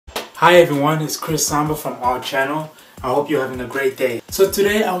Hi everyone, it's Chris Samba from our channel. I hope you're having a great day. So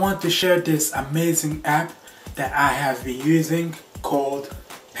today I want to share this amazing app that I have been using called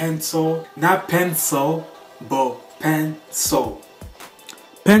Pensoul. Not Pencil, but Pensoul.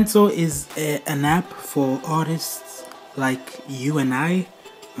 Pensoul is an app for artists like you and I.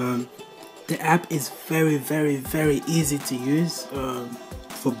 The app is very easy to use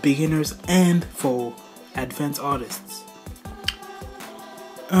for beginners and for advanced artists.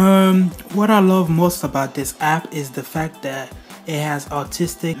 What I love most about this app is the fact that it has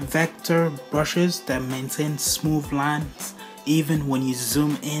artistic vector brushes that maintain smooth lines even when you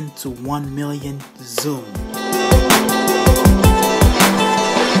zoom in to 1 million zoom.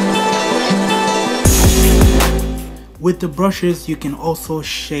 With the brushes you can also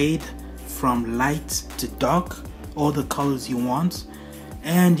shade from light to dark, all the colors you want,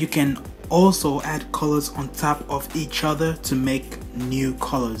 and you can also add colors on top of each other to make new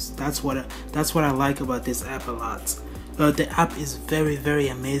colors. That's what I like about this app a lot. The app is very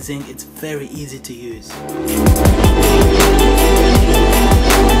amazing. It's very easy to use.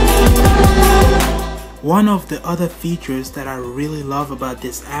 One of the other features that I really love about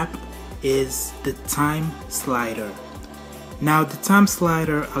this app is the time slider. Now the time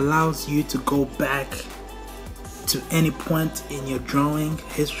slider allows you to go back to any point in your drawing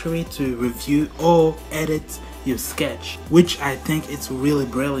history to review or edit your sketch, which I think is really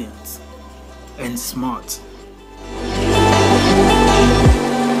brilliant and smart.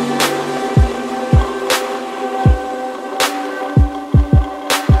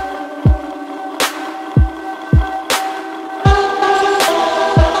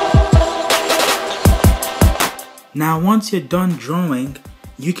 Now once you're done drawing,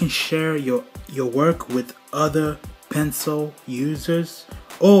 you can share your work with other Pensoul users,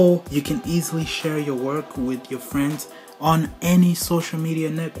 or you can easily share your work with your friends on any social media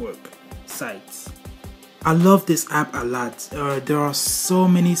network sites. I love this app a lot. There are so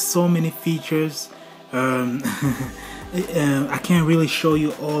many features. I can't really show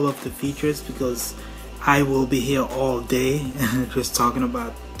you all of the features because I will be here all day just talking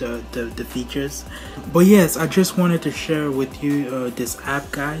about the features. But yes, I just wanted to share with you this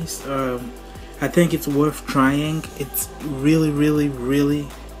app, guys. I think it's worth trying. It's really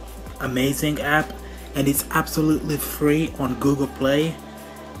amazing app, and it's absolutely free on Google Play.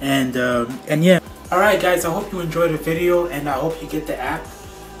 And yeah. Alright guys, I hope you enjoyed the video and I hope you get the app.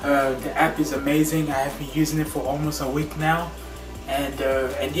 The app is amazing. I have been using it for almost a week now, and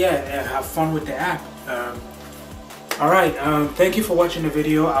yeah, have fun with the app. Alright, thank you for watching the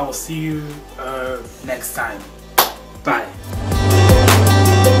video. I will see you next time. Bye.